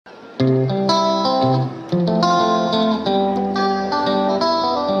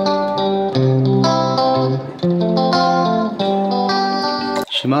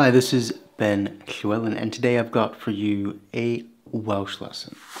Shmai, this is Ben Llewellyn, and today I've got for you a Welsh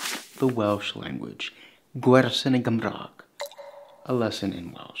lesson. The Welsh language. Gwersy'n y Gymraeg. A lesson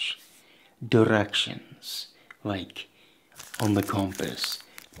in Welsh. Directions, like on the compass.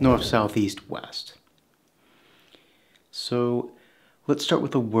 North, south, east, west. So, let's start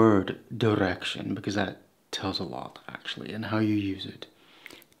with the word direction, because that tells a lot, actually, and how you use it.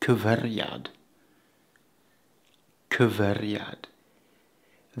 Cyfeiriad. Cyfeiriad.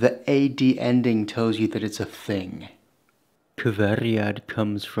 The AD ending tells you that it's a thing. Cyfeiriad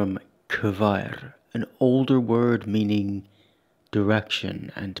comes from cyfair, an older word meaning direction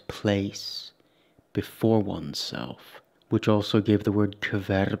and place before oneself, which also gave the word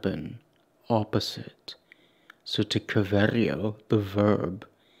cyferbyn, opposite. So to cyfeirio, the verb,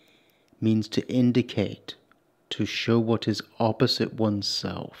 means to indicate, to show what is opposite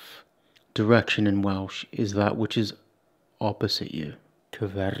oneself. Direction in Welsh is that which is opposite you.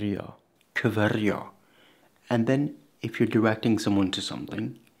 Cyfeirio. Cyfeirio. And then if you're directing someone to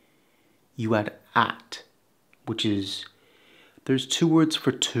something, you add at, which is, there's two words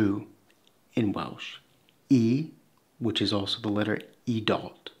for to in Welsh. E, which is also the letter E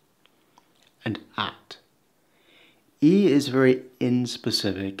dot, and at. E is very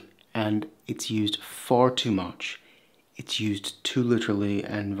inspecific and it's used far too much. It's used too literally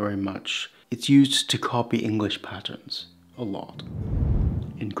and very much. It's used to copy English patterns a lot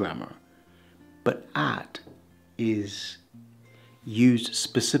in grammar. But at is used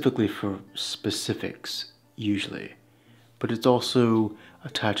specifically for specifics, usually. But it's also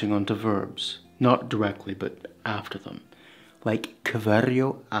attaching onto verbs, not directly, but after them. Like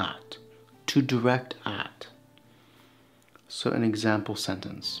cyfeirio at, to direct at. So an example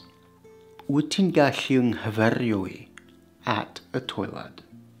sentence. Wyt ti'n gallu nghyfeirio I at a toilet?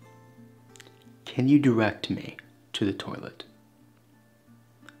 Can you direct me to the toilet?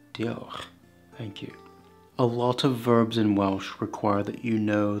 Diolch. Thank you. A lot of verbs in Welsh require that you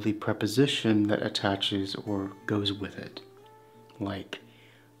know the preposition that attaches or goes with it. Like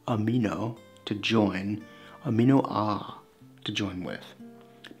amino, to join, amino a, to join with.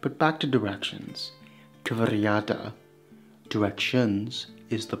 But back to directions. Cyfeiriada, directions,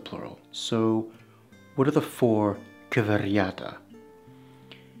 is the plural. So what are the four cyfeiriada?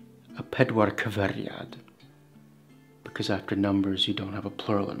 A pedwar cyfeiriad, because after numbers you don't have a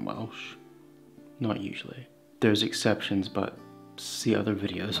plural in Welsh. Not usually. There's exceptions, but see other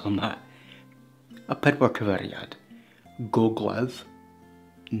videos on that. A pedwar cyfeiriad. Gogledd,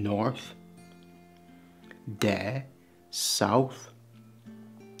 north. De, south.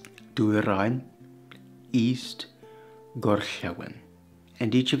 Dwyrain, east. Gorllewin.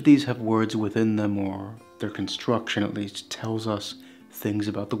 And each of these have words within them, or their construction at least, tells us things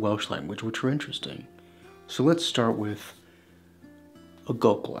about the Welsh language which are interesting. So let's start with a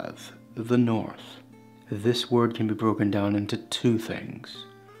gogledd, the north. This word can be broken down into two things.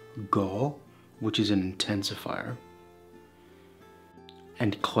 Go, which is an intensifier,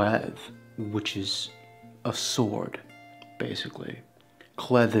 and cledd, which is a sword, basically.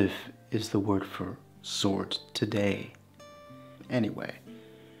 Cleddyf is the word for sword today. Anyway,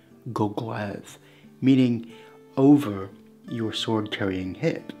 gogledd, meaning over your sword-carrying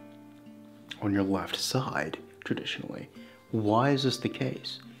hip, on your left side, traditionally. Why is this the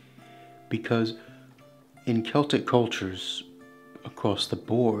case? Because in Celtic cultures across the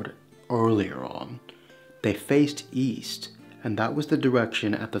board earlier on, they faced east, and that was the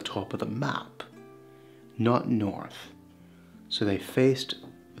direction at the top of the map, not north. So they faced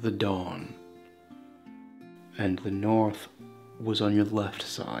the dawn, and the north was on your left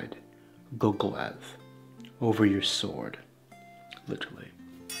side, gogledd, over your sword, literally.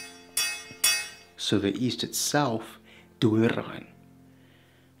 So the east itself, dwyrain.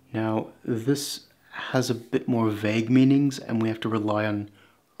 Now this has a bit more vague meanings and we have to rely on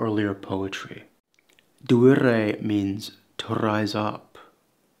earlier poetry. Dwyre means to rise up,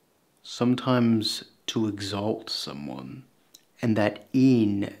 sometimes to exalt someone, and that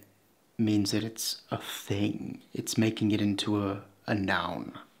een means that it's a thing. It's making it into a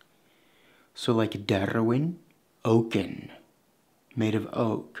noun. So like derwin, oaken, made of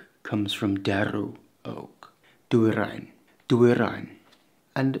oak, comes from deru, oak. Dwyrain, dwyrain.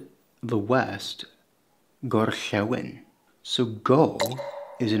 And the west, gorllewin. So go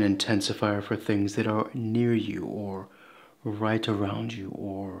is an intensifier for things that are near you or right around you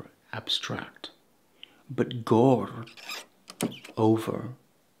or abstract. But gor, over,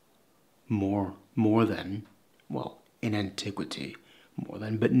 more than, well, in antiquity, more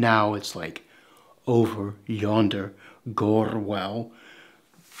than, but now it's like over, yonder, gor, well.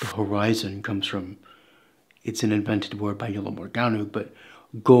 The horizon comes from, it's an invented word by Iolo Morganu, but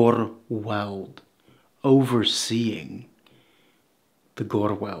Gorweld, overseeing the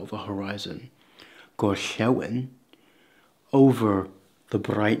gorwel, the horizon. Gorllewen, over the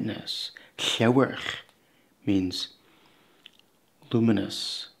brightness. Llewyrch means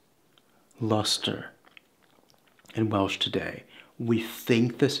luminous, luster in Welsh today. We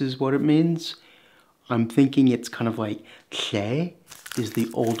think this is what it means. I'm thinking it's kind of like lle is the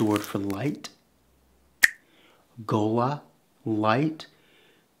old word for light. Gola, light,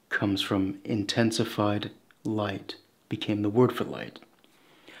 comes from intensified light, became the word for light.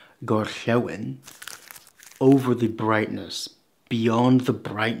 Gorllewen, over the brightness, beyond the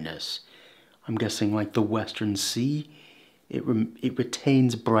brightness. I'm guessing like the Western Sea. It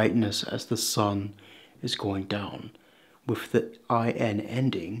retains brightness as the sun is going down, with the in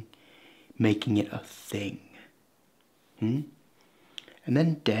ending, making it a thing. And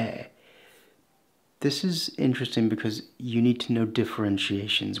then de. This is interesting because you need to know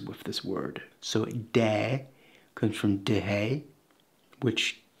differentiations with this word. So de comes from dehe,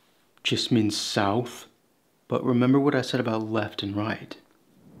 which just means south. But remember what I said about left and right.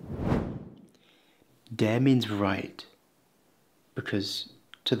 De means right, because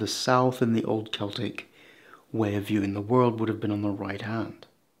to the south in the old Celtic way of viewing the world would have been on the right hand.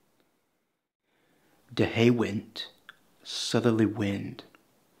 Dehewind, southerly wind.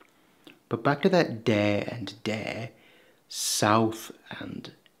 But back to that de and de, south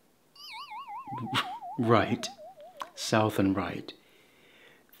and right, south and right.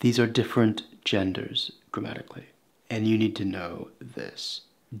 These are different genders grammatically, and you need to know this.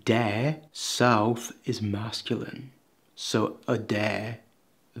 De, south, is masculine, so a de,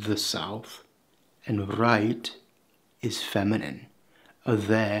 the south, and right is feminine, a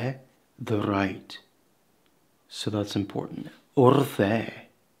the right. So that's important. Or the,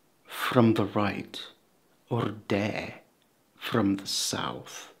 from the right, or de, from the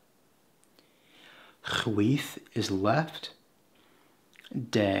south. Chwith is left,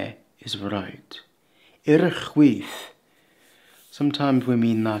 de is right. Chwith, sometimes we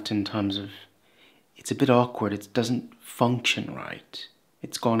mean that in terms of, it's a bit awkward, it doesn't function right.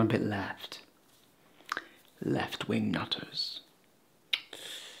 It's gone a bit left. Left-wing nutters.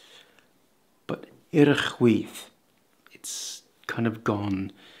 But chwith, it's kind of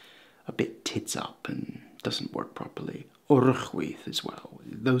gone a bit tits up and doesn't work properly. Chwith as well.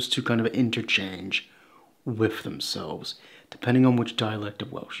 Those two kind of interchange with themselves, depending on which dialect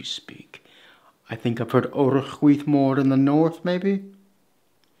of Welsh you speak. I think I've heard chwith more in the north, maybe?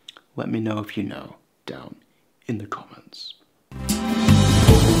 Let me know if you know, down in the comments.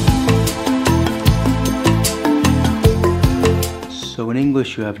 So in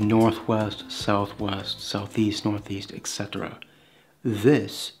English you have northwest, southwest, southeast, northeast, etc.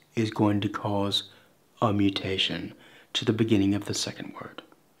 This is going to cause a mutation to the beginning of the second word.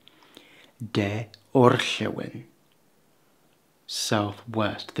 De Orllewin,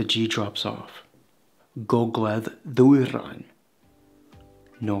 southwest, the G drops off. Gogledd Ddwyrain,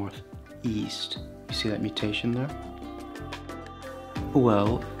 northeast. You see that mutation there?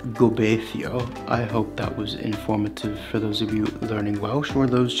 Well, gobeithio, I hope that was informative for those of you learning Welsh or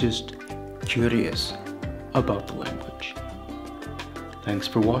those just curious about the language. Thanks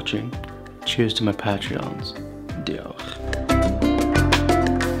for watching. Cheers to my Patreons. Diolch.